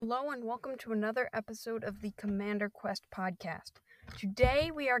Hello and welcome to another episode of the Commander Quest podcast. Today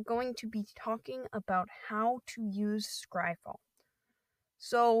we are going to be talking about how to use Scryfall.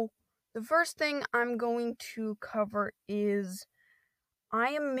 So, the first thing I'm going to cover is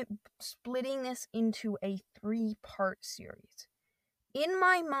I am splitting this into a 3-part series. In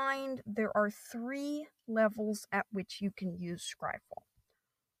my mind, there are 3 levels at which you can use Scryfall.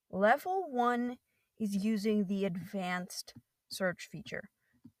 Level 1 is using the advanced search feature.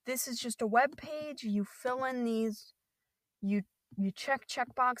 This is just a web page. You fill in these, you check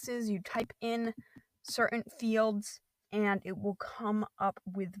checkboxes, you type in certain fields, and it will come up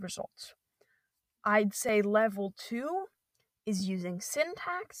with results. I'd say level 2 is using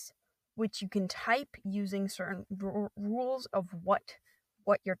syntax, which you can type using certain rules of what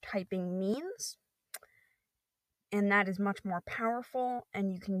you're typing means. And that is much more powerful,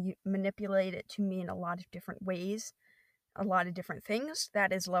 and you can manipulate it to mean a lot of different ways. A lot of different things.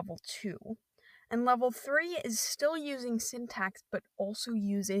 That is level 2. And level 3 is still using syntax, but also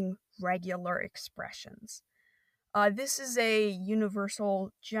using regular expressions. This is a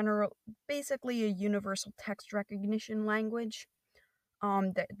basically a universal text recognition language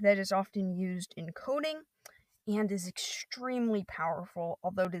that is often used in coding and is extremely powerful,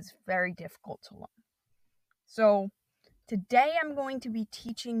 although it is very difficult to learn. So, today I'm going to be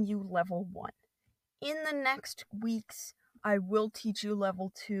teaching you level 1. In the next weeks, I will teach you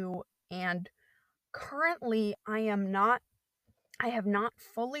level 2, and currently I have not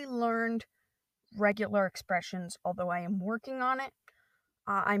fully learned regular expressions, although I am working on it.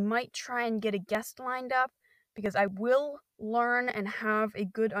 I might try and get a guest lined up, because I will learn and have a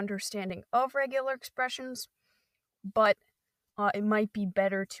good understanding of regular expressions, but it might be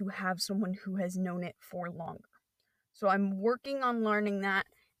better to have someone who has known it for longer. So I'm working on learning that,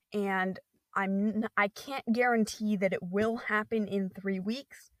 and I can't guarantee that it will happen in 3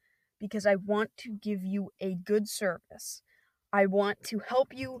 weeks, because I want to give you a good service. I want to help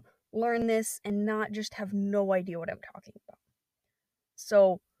you learn this and not just have no idea what I'm talking about.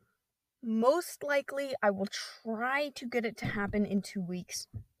 So, most likely I will try to get it to happen in 2 weeks,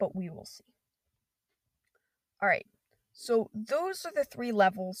 but we will see. Alright, so those are the 3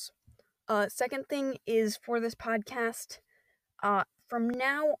 levels. Second thing is, for this podcast, from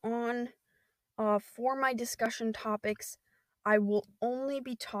now on, for my discussion topics, I will only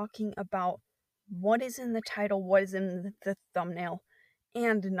be talking about what is in the title, what is in the thumbnail,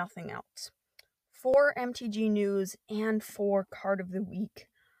 and nothing else. For MTG News and for Card of the Week,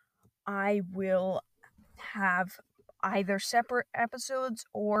 I will have either separate episodes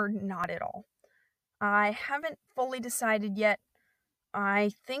or not at all. I haven't fully decided yet.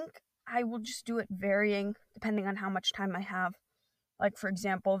 I think I will just do it varying, depending on how much time I have. Like, for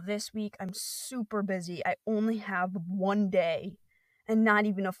example, this week I'm super busy. I only have 1 day, and not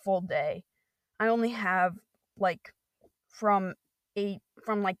even a full day. I only have, from 10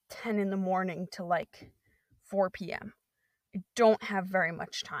 in the morning to, 4 p.m. I don't have very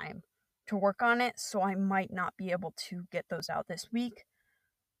much time to work on it, so I might not be able to get those out this week.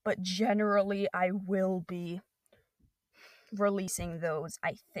 But generally, I will be releasing those,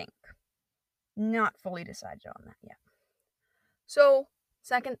 I think. Not fully decided on that yet. So,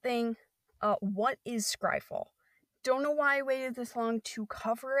 second thing, what is Scryfall? Don't know why I waited this long to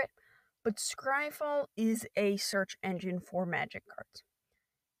cover it, but Scryfall is a search engine for Magic cards.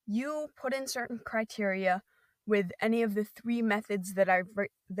 You put in certain criteria with any of the 3 methods that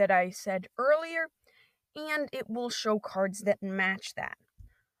I said earlier, and it will show cards that match that.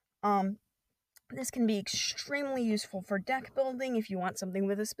 This can be extremely useful for deck building if you want something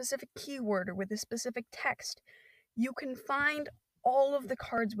with a specific keyword or with a specific text. You can find all of the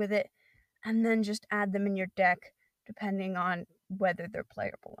cards with it and then just add them in your deck depending on whether they're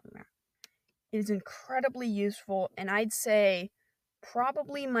playable or not. It is incredibly useful, and I'd say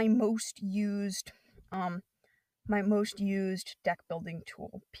probably my most used deck building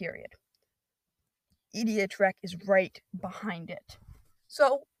tool, period. Idiotrek is right behind it.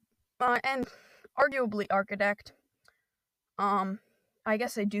 So, and arguably Archidekt. I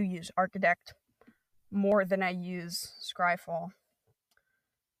guess I do use Archidekt more than I use Scryfall.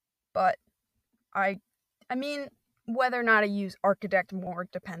 But I mean, whether or not I use Archidekt more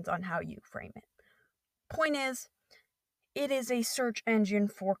depends on how you frame it. Point is, it is a search engine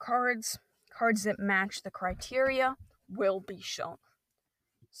for cards. Cards that match the criteria will be shown.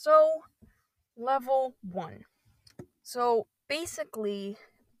 So, level 1. So, basically,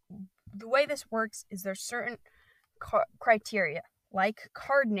 the way this works is there's certain criteria, like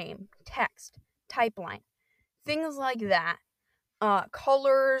card name, text, type line, things like that.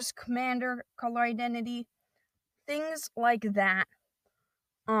 Colors, commander, color identity, things like that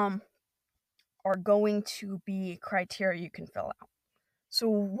are going to be criteria you can fill out. So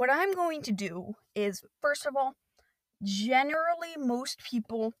what I'm going to do is, first of all, generally most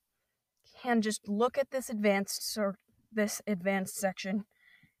people can just look at this advanced section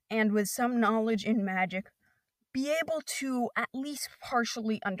and with some knowledge in magic be able to at least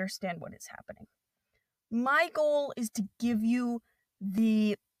partially understand what is happening. My goal is to give you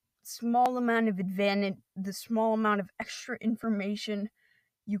the small amount of extra information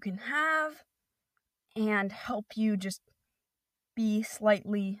you can have and help you just be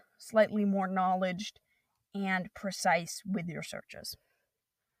slightly more knowledgeable and precise with your searches.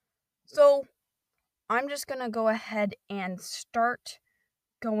 So I'm just going to go ahead and start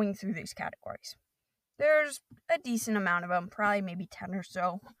going through these categories. There's a decent amount of them, probably maybe 10 or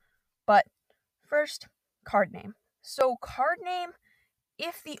so. But first, card name. So card name,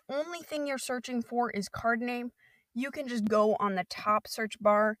 if the only thing you're searching for is card name, you can just go on the top search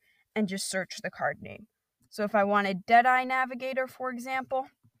bar and just search the card name. So if I wanted Deadeye Navigator, for example,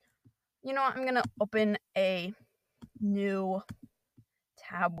 you know what, I'm going to open a new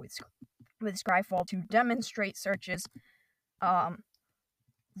tab with Scryfall to demonstrate searches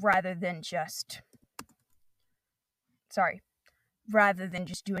rather than just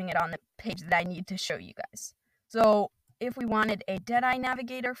doing it on the page that I need to show you guys. So if we wanted a Deadeye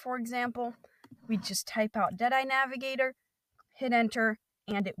Navigator, for example, we just type out Deadeye Navigator, hit enter,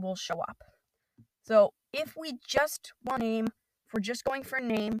 and it will show up. So if we just want a name, if we're just going for a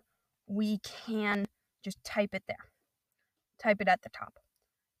name, we can just type it there. Type it at the top.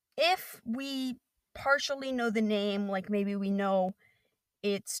 If we partially know the name, like maybe we know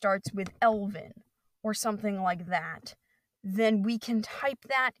it starts with Elvin or something like that, then we can type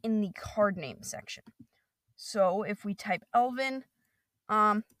that in the card name section. So if we type Elvin,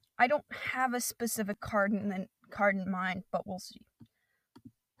 I don't have a specific card in mind, but we'll see.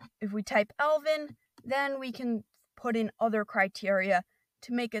 If we type Elvin, then we can put in other criteria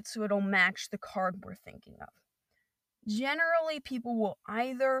to make it so it'll match the card we're thinking of. Generally, people will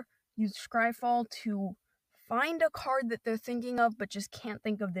either use Scryfall to find a card that they're thinking of but just can't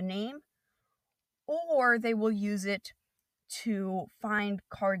think of the name, or they will use it to find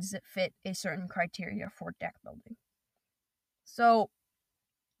cards that fit a certain criteria for deck building. So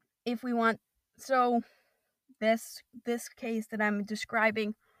if we want, this case that I'm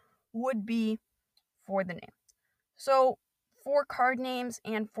describing would be for the name. So for card names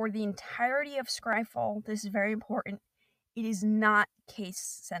and for the entirety of Scryfall, this is very important, it is not case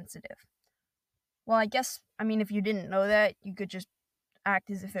sensitive. Well, I guess, if you didn't know that, you could just act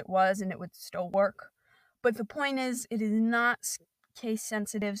as if it was and it would still work. But the point is, it is not case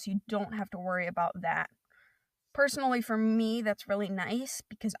sensitive, so you don't have to worry about that. Personally, for me, that's really nice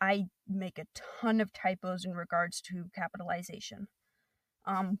because I make a ton of typos in regards to capitalization.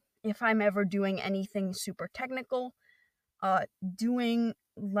 If I'm ever doing anything super technical, doing,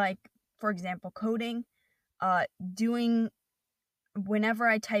 like, for example, coding, whenever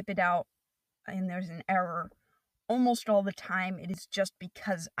I type it out and there's an error, almost all the time it is just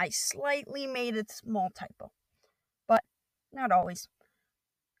because I slightly made a small typo. But not always.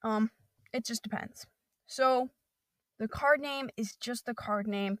 It just depends. So the card name is just the card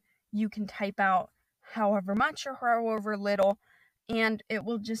name. You can type out however much or however little, and it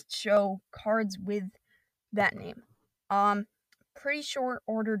will just show cards with that name. Pretty sure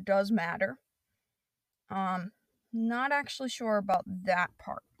order does matter. Not actually sure about that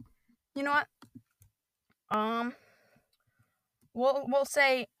part. You know what? We'll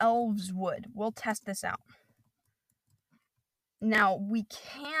say Elves Wood. We'll test this out. Now, we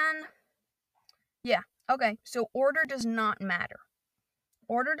can... Yeah, okay, so order does not matter.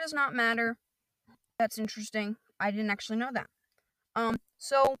 Order does not matter. That's interesting. I didn't actually know that.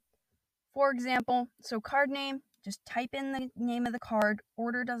 So, for example, card name, just type in the name of the card.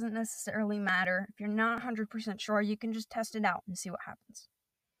 Order doesn't necessarily matter. If you're not 100% sure, you can just test it out and see what happens.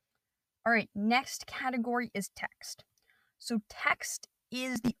 Alright, next category is text. So text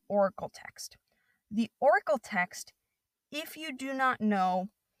is the Oracle text. The Oracle text, if you do not know,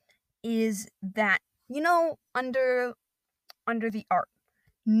 is that, under the art,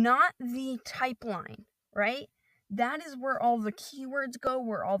 not the type line, right? That is where all the keywords go,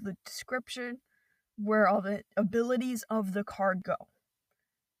 where all the description, where all the abilities of the card go.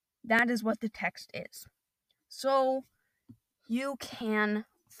 That is what the text is. So you can,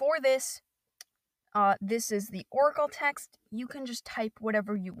 for this, this is the Oracle text. You can just type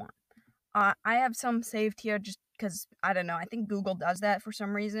whatever you want. I have some saved here just because, I don't know, I think Google does that for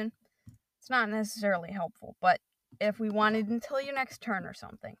some reason. It's not necessarily helpful, but if we wanted until your next turn or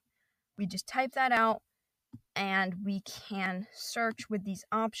something, we just type that out, and we can search with these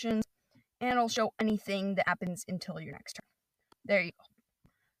options, and it'll show anything that happens until your next turn. There you go.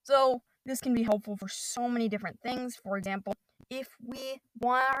 So this can be helpful for so many different things. For example, if we're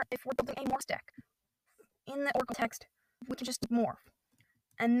building a morph deck in the Oracle text, we can just morph,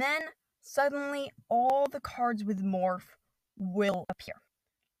 and then suddenly all the cards with morph will appear.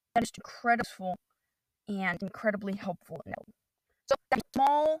 That is incredibly useful and incredibly helpful in Elden. So the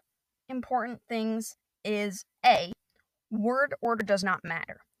small important things is A, word order does not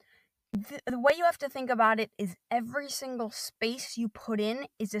matter. The way you have to think about it is every single space you put in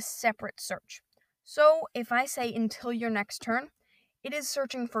is a separate search. So if I say until your next turn, it is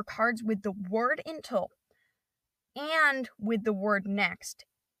searching for cards with the word until, and with the word next,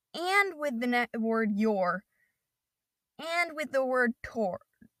 and with the word your, and with the word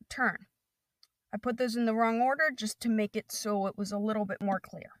turn. I put those in the wrong order just to make it so it was a little bit more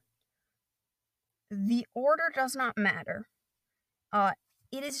clear. The order does not matter.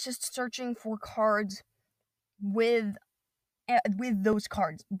 It is just searching for cards with those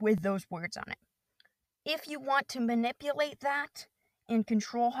cards, with those words on it. If you want to manipulate that and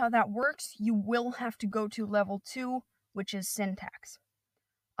control how that works, you will have to go to level 2, which is syntax.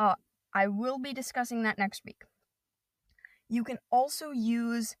 I will be discussing that next week. You can also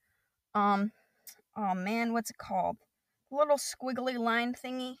use, oh man, what's it called? The little squiggly line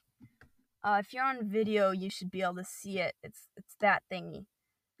thingy. If you're on video, you should be able to see it. It's that thingy.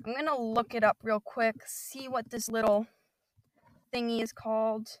 I'm gonna look it up real quick, see what this little thingy is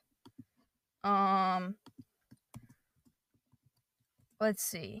called. Let's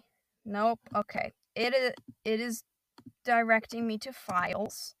see. Nope. Okay. It is directing me to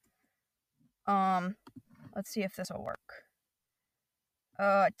files. Let's see if this will work.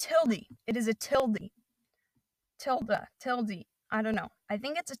 Tilde. It is a tilde. Tilde. I don't know. I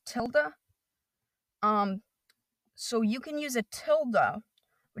think it's a tilde. So you can use a tilde,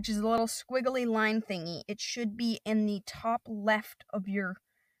 which is a little squiggly line thingy. It should be in the top left of your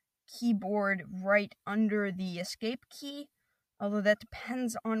keyboard, right under the escape key, although that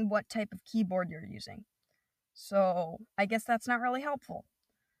depends on what type of keyboard you're using. So I guess that's not really helpful.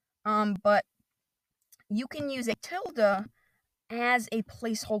 But you can use a tilde as a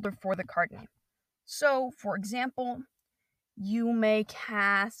placeholder for the card name. So, for example, you may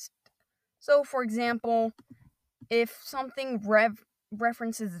cast. So, for example, if something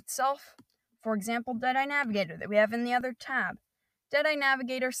references itself, for example, Deadeye Navigator that we have in the other tab, Deadeye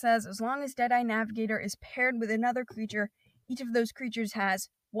Navigator says as long as Deadeye Navigator is paired with another creature, each of those creatures has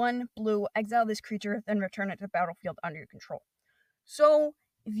 1 blue, exile this creature, then return it to the battlefield under your control. So,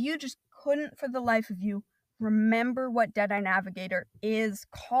 if you just couldn't for the life of you remember what Deadeye Navigator is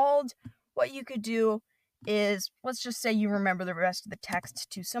called, what you could do is, let's just say you remember the rest of the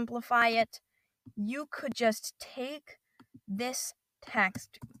text to simplify it. You could just take this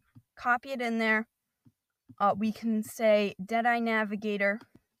text, copy it in there. We can say Deadeye Navigator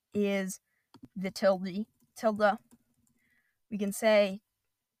is the tilde. We can say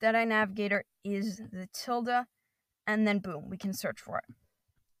Deadeye Navigator is the tilde, and then boom, we can search for it.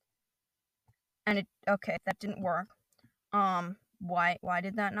 And okay, that didn't work. Why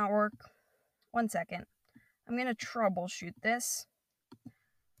did that not work? 1 second. I'm gonna troubleshoot this.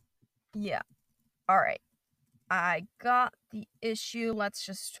 Yeah. Alright. I got the issue. Let's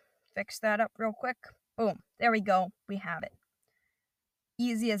just fix that up real quick. Boom. There we go. We have it.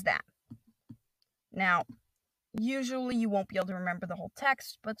 Easy as that. Now, usually you won't be able to remember the whole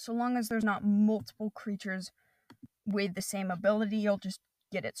text, but so long as there's not multiple creatures with the same ability, you'll just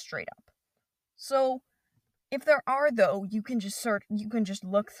get it straight up. So, if there are, though, you can just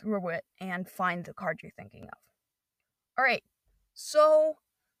look through it and find the card you're thinking of. Alright, so,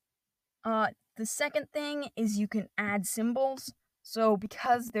 the second thing is you can add symbols. So,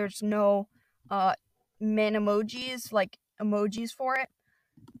 because there's no, manemojis, like emojis for it,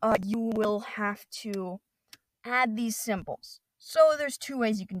 you will have to add these symbols. So, there's 2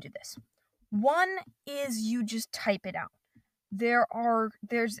 ways you can do this. One is you just type it out.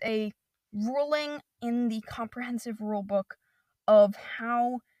 There's a ruling in the comprehensive rulebook of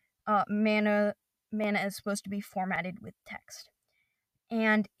how mana is supposed to be formatted with text.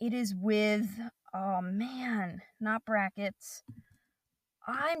 And it is with, oh man, not brackets.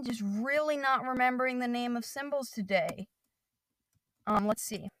 I'm just really not remembering the name of symbols today. Let's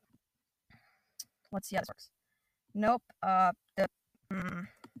see. Let's see how this works. Nope, that's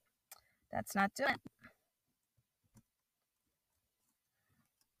not doing it.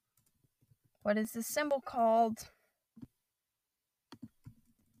 What is this symbol called?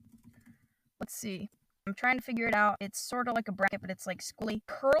 Let's see. I'm trying to figure it out. It's sort of like a bracket, but it's like squiggly.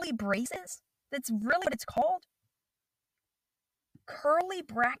 Curly braces? That's really what it's called? Curly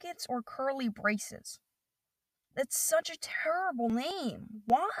brackets or curly braces? That's such a terrible name.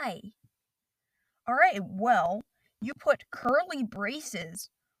 Why? Alright, well, you put curly braces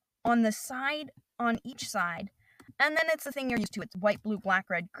on the side, on each side, and then it's the thing you're used to. It's white, blue, black,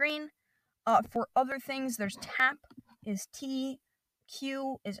 red, green. For other things, there's tap is T,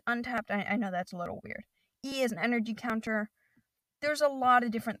 Q is untapped. I know that's a little weird. E is an energy counter. There's a lot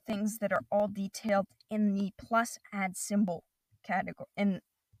of different things that are all detailed in the plus add symbol category in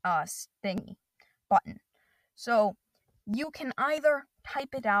thingy button. So you can either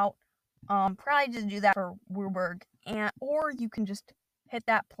type it out, probably just do that for WooBurg, or you can just hit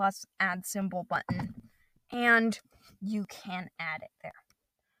that plus add symbol button and you can add it there.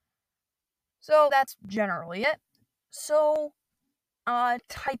 So that's generally it. So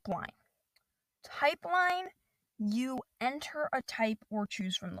type line. Type line, you enter a type or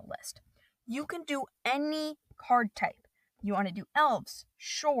choose from the list. You can do any card type. You want to do elves?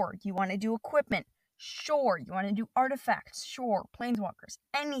 Sure. You want to do equipment? Sure. You want to do artifacts? Sure. Planeswalkers?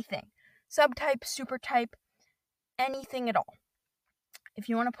 Anything. Subtype, supertype, anything at all. If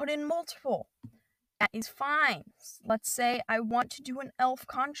you want to put in multiple, that is fine. Let's say I want to do an elf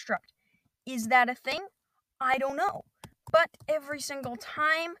construct. Is that a thing? I don't know. But every single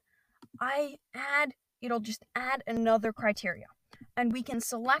time I add, it'll just add another criteria. And we can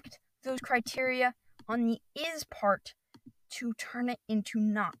select those criteria on the is part to turn it into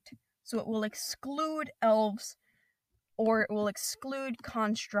not. So it will exclude elves, or it will exclude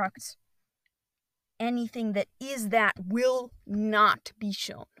constructs. Anything that is that will not be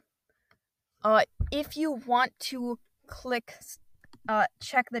shown. If you want to click,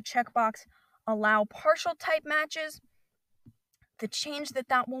 check the checkbox, allow partial type matches, the change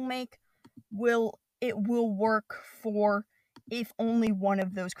that will make will work for if only one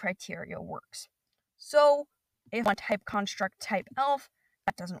of those criteria works. So if I type construct type elf,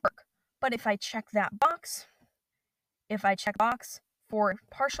 that doesn't work. But if I check that box, if I check box for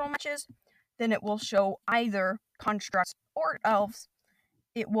partial matches, then it will show either constructs or elves.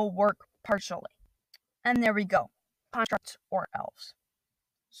 It will work partially. And there we go. Constructs or elves.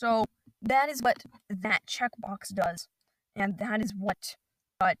 So that is what that checkbox does. And that is what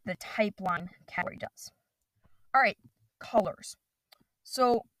the type line category does. Alright, colors.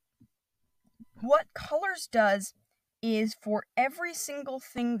 So what colors does is for every single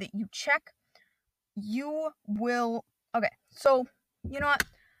thing that you check, you will... Okay, so you know what?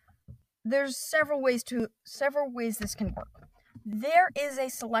 There's several ways this can work. There is a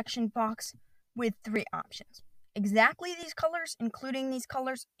selection box with 3 options. Exactly these colors, including these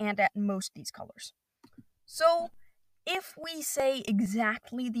colors, and at most these colors. So if we say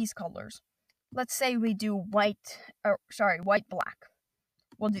exactly these colors, let's say we do white, black.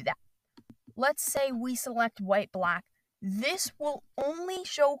 We'll do that. Let's say we select white, black. This will only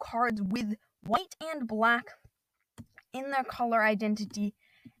show cards with white and black in their color identity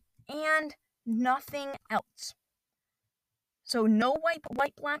and nothing else. So no white,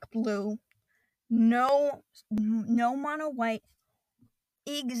 black, blue, no mono white,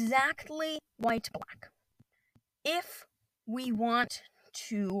 exactly white, black. If we want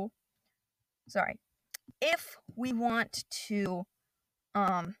to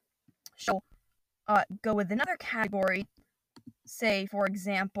go with another category, say for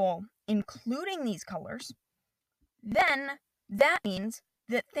example, including these colors, then that means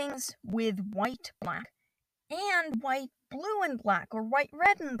that things with white, black, and white, blue, and black, or white,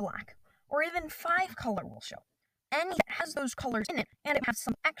 red, and black, or even 5 color will show. Any that has those colors in it, and it has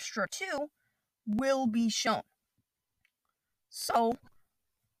some extra too, will be shown. So,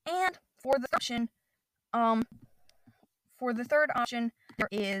 and for the third option, there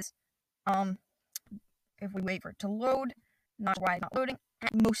is, if we wait for it to load, not sure why it's not loading,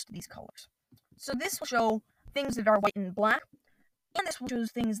 at most of these colors. So this will show things that are white and black, and this will show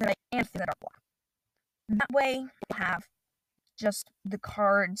things that are black. That way, you'll have just the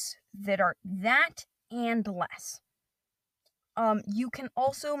cards that are that and less. You can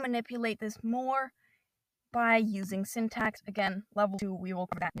also manipulate this more by using syntax. Again, level 2, we will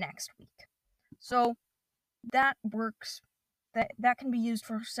cover that next week. So that works. That can be used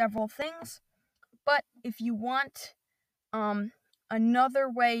for several things. But if you want another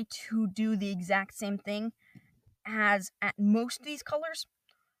way to do the exact same thing as at most of these colors,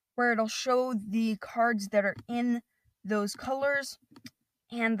 where it'll show the cards that are in those colors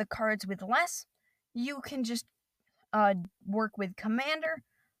and the cards with less, you can just work with Commander.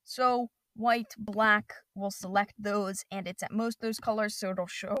 So white, black will select those, and it's at most those colors, so it'll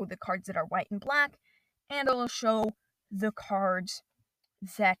show the cards that are white and black, and it'll show the cards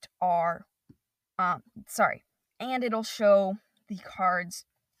that are and it'll show the cards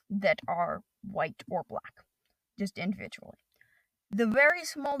that are white or black, just individually. The very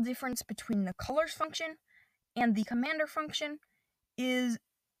small difference between the colors function and the commander function is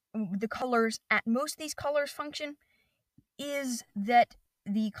the colors at most these colors function is that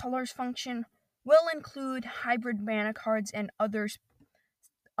the colors function will include hybrid mana cards and other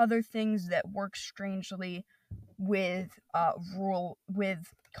things that work strangely with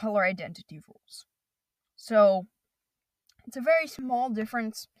color identity rules. So it's a very small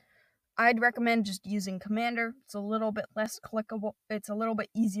difference. I'd recommend just using Commander. It's a little bit less clickable. It's a little bit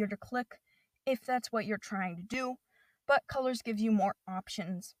easier to click if that's what you're trying to do, but colors give you more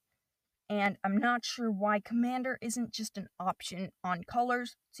options. And I'm not sure why Commander isn't just an option on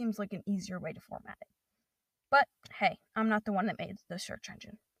colors. Seems like an easier way to format it. But hey, I'm not the one that made the search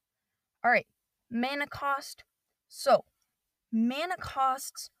engine. Alright, mana cost. So, mana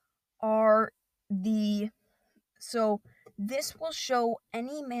costs are so this will show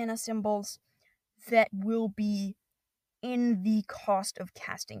any mana symbols that will be in the cost of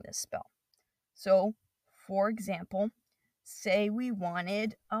casting this spell. So, for example, say we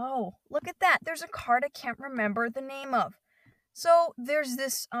wanted, oh, look at that, there's a card I can't remember the name of. So, there's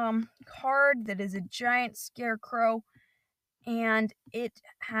this card that is a giant scarecrow, and it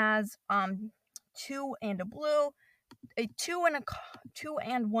has 2 and a blue, a 2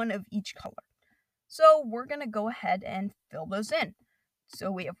 and 1 of each color. So we're going to go ahead and fill those in.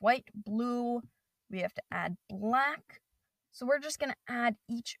 So we have white, blue, we have to add black. So we're just going to add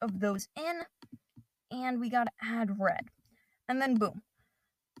each of those in, and we got to add red. And then boom.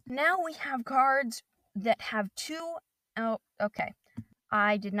 Now we have cards that have 2, oh, okay.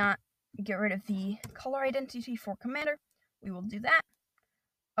 I did not get rid of the color identity for Commander. We will do that.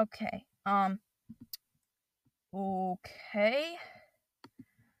 Okay, okay.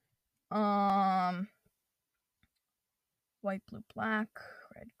 White, blue, black,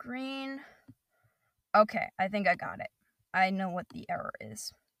 red, green. Okay, I think I got it. I know what the error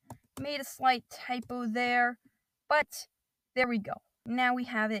is. Made a slight typo there, but there we go. Now we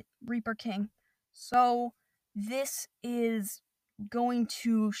have it, Reaper King. So this is going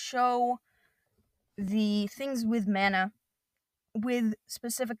to show the things with mana with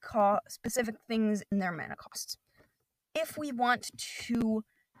specific things in their mana costs. If we want to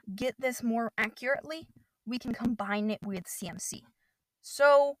get this more accurately, we can combine it with CMC.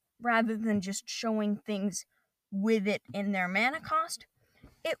 So rather than just showing things with it in their mana cost,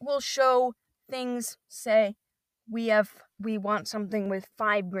 it will show things, say, we want something with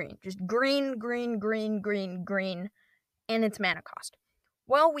 5 green. Just green, green, green, green, green, and its mana cost.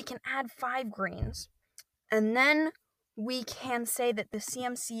 Well, we can add 5 greens, and then we can say that the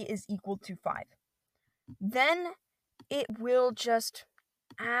CMC is equal to 5. Then it will just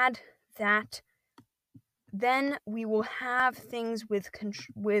add that. Then we will have things with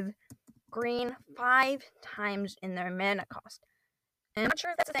green 5 times in their mana cost. And I'm not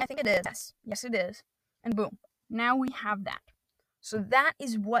sure if that's a thing. I think it is. Yes, it is. And boom. Now we have that. So that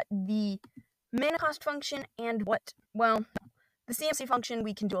is what the mana cost function and the CMC function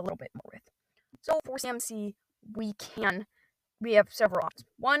we can do a little bit more with. So for CMC, we have several options.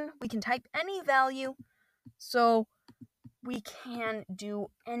 One, we can type any value. So we can do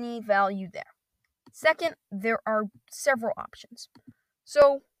any value there. Second, there are several options.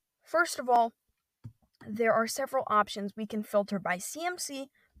 So, first of all, there are several options we can filter by CMC,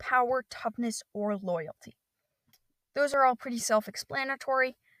 power, toughness, or loyalty. Those are all pretty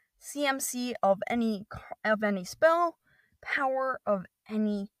self-explanatory. CMC of any spell, power of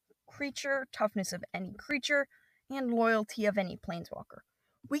any creature, toughness of any creature, and loyalty of any planeswalker.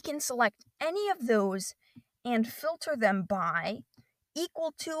 We can select any of those and filter them by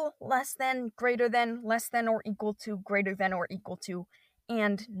equal to, less than, greater than, less than or equal to, greater than or equal to,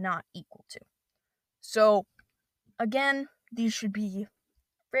 and not equal to. So, again, these should be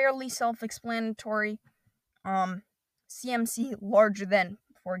fairly self-explanatory. CMC larger than,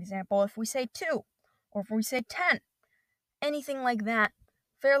 for example, if we say 2, or if we say 10, anything like that,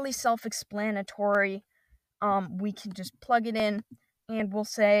 fairly self-explanatory. We can just plug it in, and we'll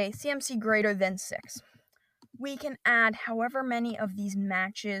say CMC greater than 6. We can add however many of these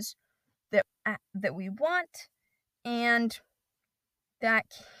matches that we want, and that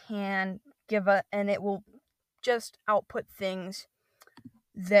can and it will just output things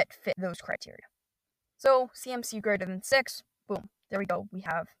that fit those criteria. So CMC greater than 6, boom, there we go. We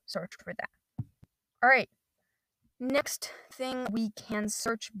have searched for that. All right, next thing we can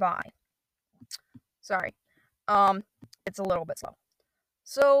search by. Sorry, it's a little bit slow.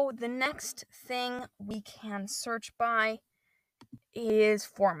 So the next thing we can search by is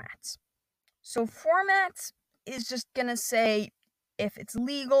formats. So formats is just gonna say if it's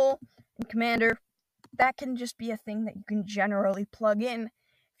legal in Commander. That can just be a thing that you can generally plug in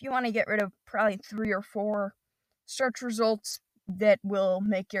if you want to get rid of probably 3 or 4 search results that will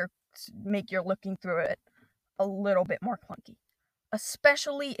make your looking through it a little bit more clunky.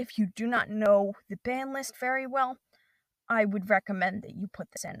 Especially if you do not know the ban list very well, I would recommend that you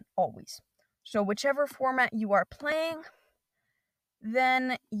put this in always. So whichever format you are playing,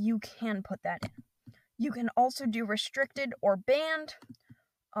 then you can put that in. You can also do restricted or banned.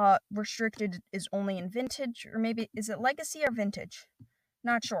 Restricted is only in Vintage, or maybe, is it Legacy or Vintage?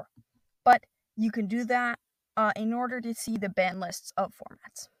 Not sure. But you can do that in order to see the ban lists of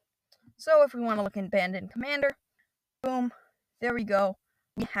formats. So if we want to look in banned in Commander, boom, there we go.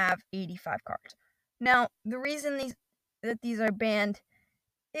 We have 85 cards. Now, the reason these are banned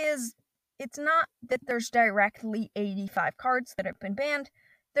is it's not that there's directly 85 cards that have been banned.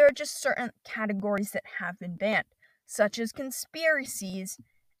 There are just certain categories that have been banned, such as conspiracies,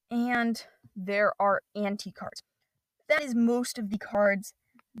 and there are anti-cards. That is most of the cards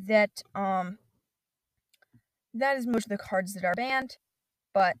that are banned,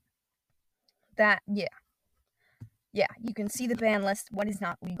 but that, yeah, you can see the ban list, what is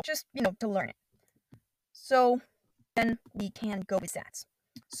not legal, just, to learn it. So, then we can go with sets.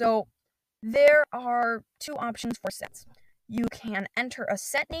 So, there are 2 options for sets. You can enter a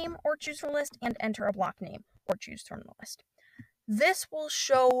set name or choose from the list, and enter a block name or choose from the list. This will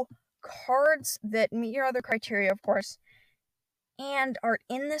show cards that meet your other criteria, of course, and are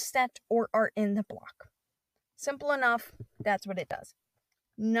in the set or are in the block. Simple enough, that's what it does.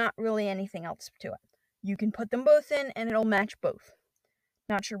 Not really anything else to it. You can put them both in and it'll match both.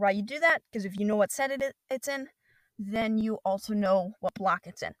 Not sure why you do that, because if you know what set it's in, then you also know what block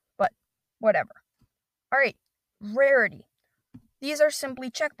it's in. But whatever. Alright, rarity. These are simply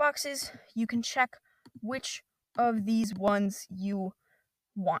checkboxes. You can check which of these ones you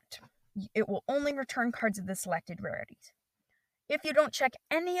want. It will only return cards of the selected rarities. If you don't check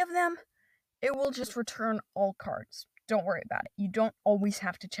any of them, it will just return all cards. Don't worry about it. You don't always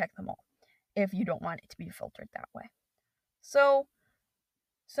have to check them all if you don't want it to be filtered that way. So,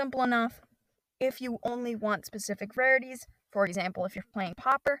 simple enough. If you only want specific rarities, for example, if you're playing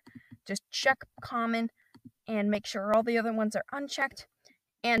Pauper, just check common and make sure all the other ones are unchecked,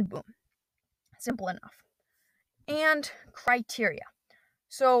 and boom. Simple enough. And criteria.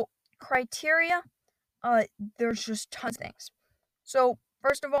 So, criteria, there's just tons of things. So,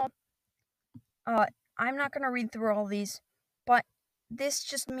 first of all, I'm not going to read through all these, but this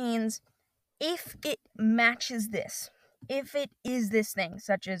just means if it matches this, if it is this thing,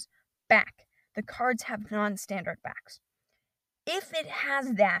 such as back, the cards have non-standard backs. If it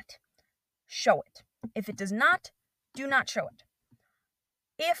has that, show it. If it does not, do not show it.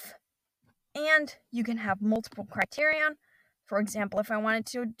 And you can have multiple criterion. For example, if I wanted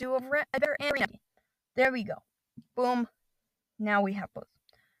to do a better area, there we go. Boom. Now we have both.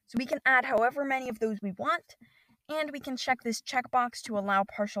 So we can add however many of those we want, and we can check this checkbox to allow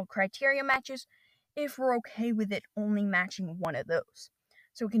partial criteria matches if we're okay with it only matching one of those.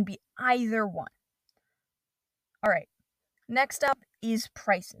 So it can be either one. Alright, next up is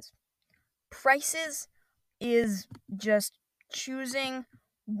prices. Prices is just choosing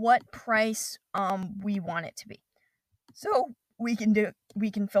what price we want it to be. So we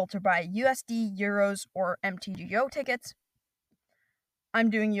can filter by USD, Euros, or MTGO tickets. I'm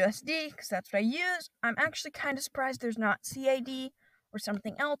doing USD because that's what I use. I'm actually kind of surprised there's not CAD or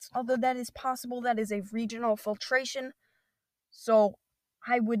something else, although that is possible. That is a regional filtration, so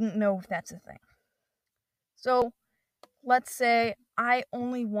I wouldn't know if that's a thing. So let's say I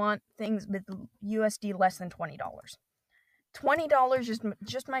only want things with USD less than $20. $20 is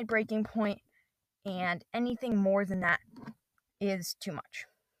just my breaking point, and anything more than that is too much.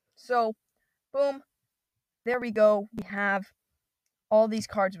 So, boom, there we go. We have all these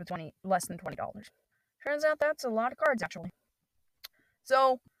cards with less than $20. Turns out that's a lot of cards, actually.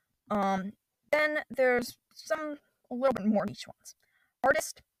 So, then there's a little bit more niche ones.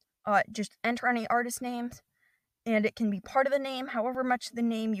 Artist, just enter any artist names, and it can be part of the name, however much the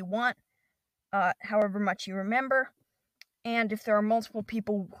name you want, however much you remember. And if there are multiple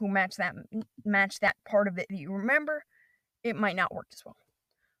people who match that part of it that you remember, it might not work as well.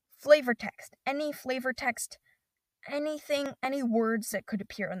 Flavor text. Any flavor text, any words that could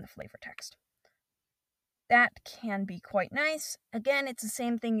appear in the flavor text. That can be quite nice. Again, it's the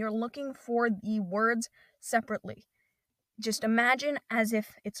same thing. You're looking for the words separately. Just imagine as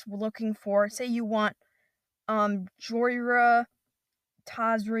if it's looking for, say you want Jorah,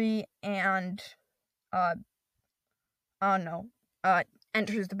 Tazri, and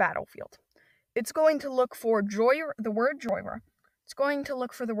enters the battlefield. it's going to look for the word Joyra. It's going to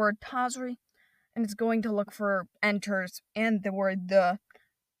look for the word Tazri, and it's going to look for enters and the word the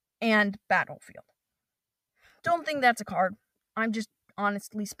and battlefield. Don't think that's a card. I'm just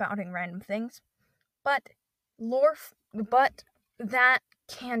honestly spouting random things. But but that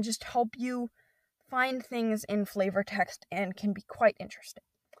can just help you find things in flavor text and can be quite interesting.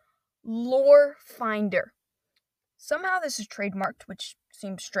 Lore Finder. Somehow this is trademarked, which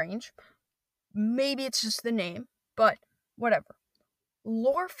seems strange. Maybe it's just the name, but whatever.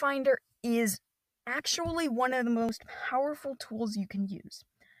 Lore Finder is actually one of the most powerful tools you can use.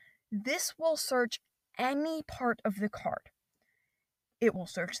 This will search any part of the card. It will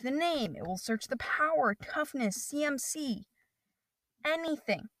search the name, it will search the power, toughness, CMC,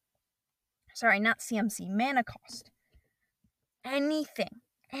 anything. Sorry, not CMC, mana cost. Anything,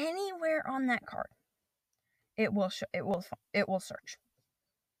 anywhere on that card, it will search.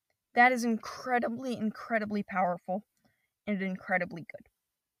 That is incredibly powerful and incredibly good.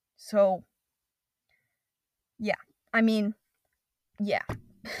 So, yeah. I mean, yeah.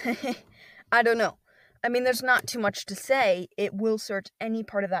 I don't know. I mean, there's not too much to say. It will search any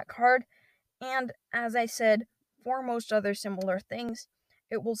part of that card, and as I said, for most other similar things,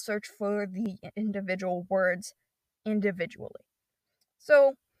 it will search for the individual words individually.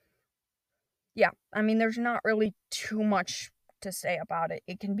 So, yeah, I mean, there's not really too much to say about it.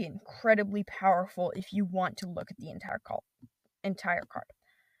 It can be incredibly powerful if you want to look at the entire card.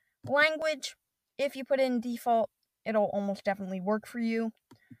 Language, if you put in default, it'll almost definitely work for you.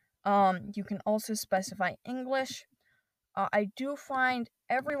 You can also specify English. I do find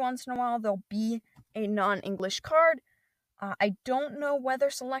every once in a while there'll be a non-English card. I don't know whether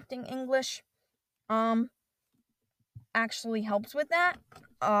selecting English actually helps with that.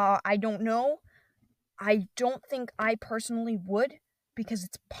 I don't know. I don't think I personally would, because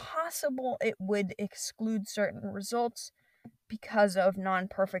it's possible it would exclude certain results because of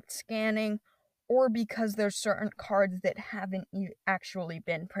non-perfect scanning, or because there's certain cards that haven't actually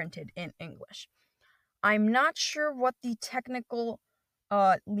been printed in English. I'm not sure what the technical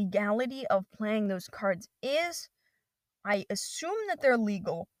legality of playing those cards is. I assume that they're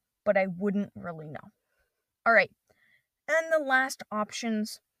legal, but I wouldn't really know. Alright, and the last option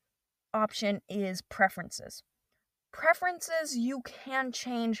is preferences. Preferences you can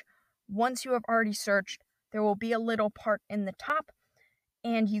change once you have already searched. There will be a little part in the top,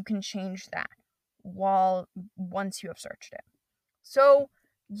 and you can change that once you have searched it. So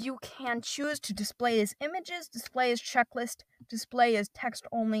you can choose to display as images, display as checklist, display as text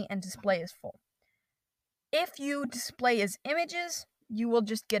only, and display as full. If you display as images, you will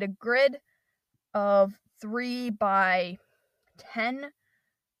just get a grid of 3 by 10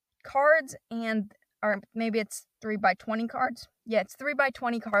 cards, or maybe it's 3 by 20 cards. Yeah, it's 3 by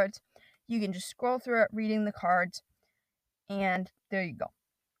 20 cards. You can just scroll through it, reading the cards, and there you go.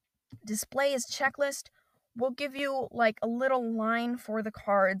 Display as checklist will give you like a little line for the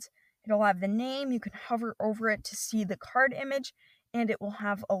cards. It'll have the name, you can hover over it to see the card image, and it will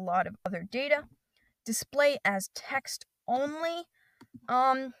have a lot of other data. Display as text only.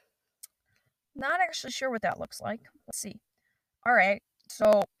 Not actually sure what that looks like. Let's see. Alright,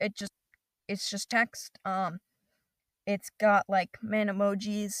 so it's just text. It's got like man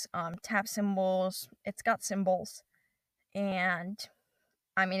emojis, tap symbols, it's got symbols, and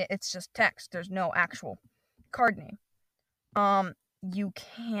I mean it's just text. There's no actual card name. You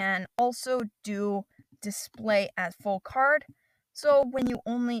can also do display as full card. So when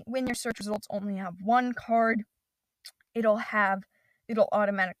your search results only have one card, it'll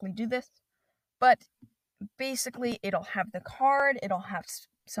automatically do this. But basically, it'll have the card, it'll have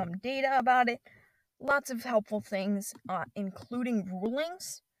some data about it, lots of helpful things, including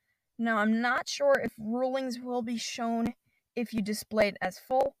rulings. Now, I'm not sure if rulings will be shown if you display it as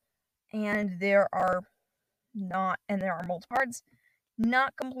full, and there are multiple cards.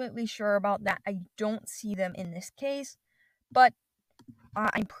 Not completely sure about that. I don't see them in this case, but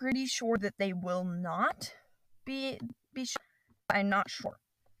I'm pretty sure that they will not be shown. I'm not sure.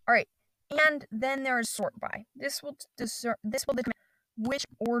 All right, and then there is sort by. This will determine which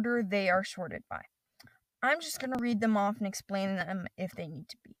order they are sorted by. I'm just going to read them off and explain them if they need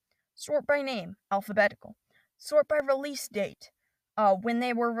to be. Sort by name, alphabetical. Sort by release date. When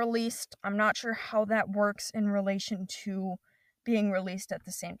they were released. I'm not sure how that works in relation to being released at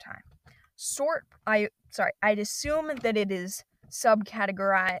the same time. I'd assume that it is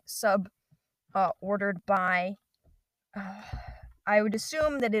ordered by. I would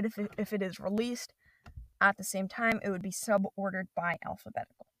assume that if it is released at the same time, it would be sub-ordered by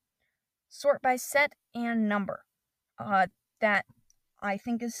alphabetical. Sort by set and number. That I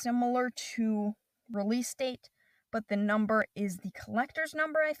think is similar to release date, but the number is the collector's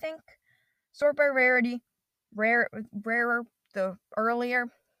number, I think. Sort by rarity, rarer the earlier.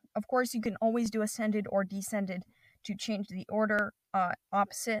 Of course, you can always do ascended or descended to change the order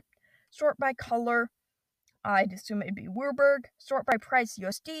opposite. Sort by color, I'd assume it'd be Warburg. Sort by price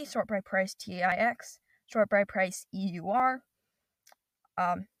USD, sort by price TIX, sort by price EUR.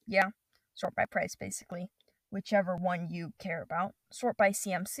 Yeah, sort by price basically, whichever one you care about. Sort by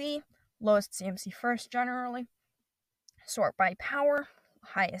CMC, lowest CMC first generally. Sort by power,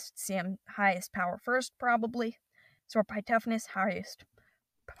 highest power first probably. Sort by toughness, highest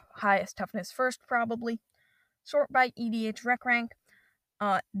toughness first probably. Sort by EDH rec rank.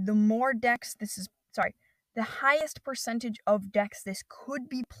 The more decks the highest percentage of decks this could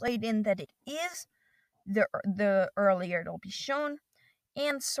be played in that it is, the earlier it'll be shown.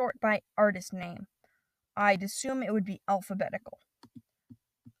 And sort by artist name. I'd assume it would be alphabetical.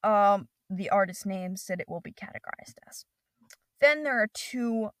 The artist names that it will be categorized as. Then there are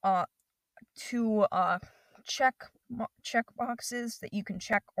two check boxes that you can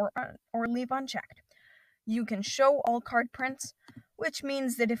check or leave unchecked. You can show all card prints, which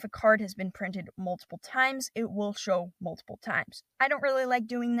means that if a card has been printed multiple times, it will show multiple times. I don't really like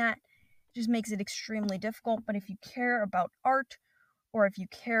doing that. It just makes it extremely difficult, but if you care about art, or if you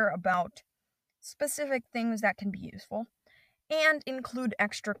care about specific things, that can be useful. And include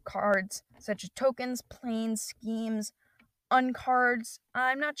extra cards, such as tokens, planes, schemes, uncards.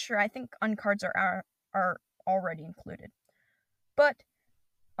 I'm not sure. I think uncards are already included. But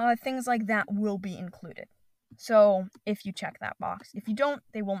things like that will be included. So if you check that box. If you don't,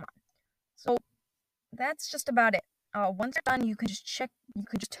 they will not. So that's just about it. Once you're done, you can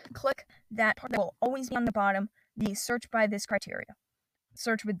just click that part that will always be on the bottom, the search by this criteria.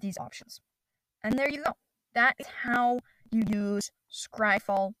 Search with these options. And there you go. That is how you use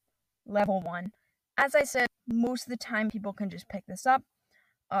Scryfall level 1. As I said, most of the time people can just pick this up.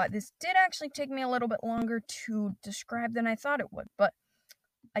 This did actually take me a little bit longer to describe than I thought it would, but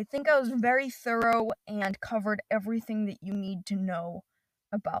I think I was very thorough and covered everything that you need to know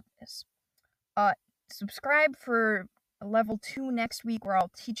about this. Subscribe for level 2 next week, where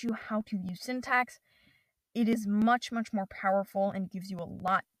I'll teach you how to use syntax. It is much, much more powerful and gives you a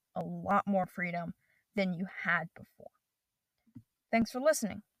lot more freedom than you had before. Thanks for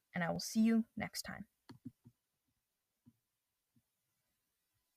listening, and I will see you next time.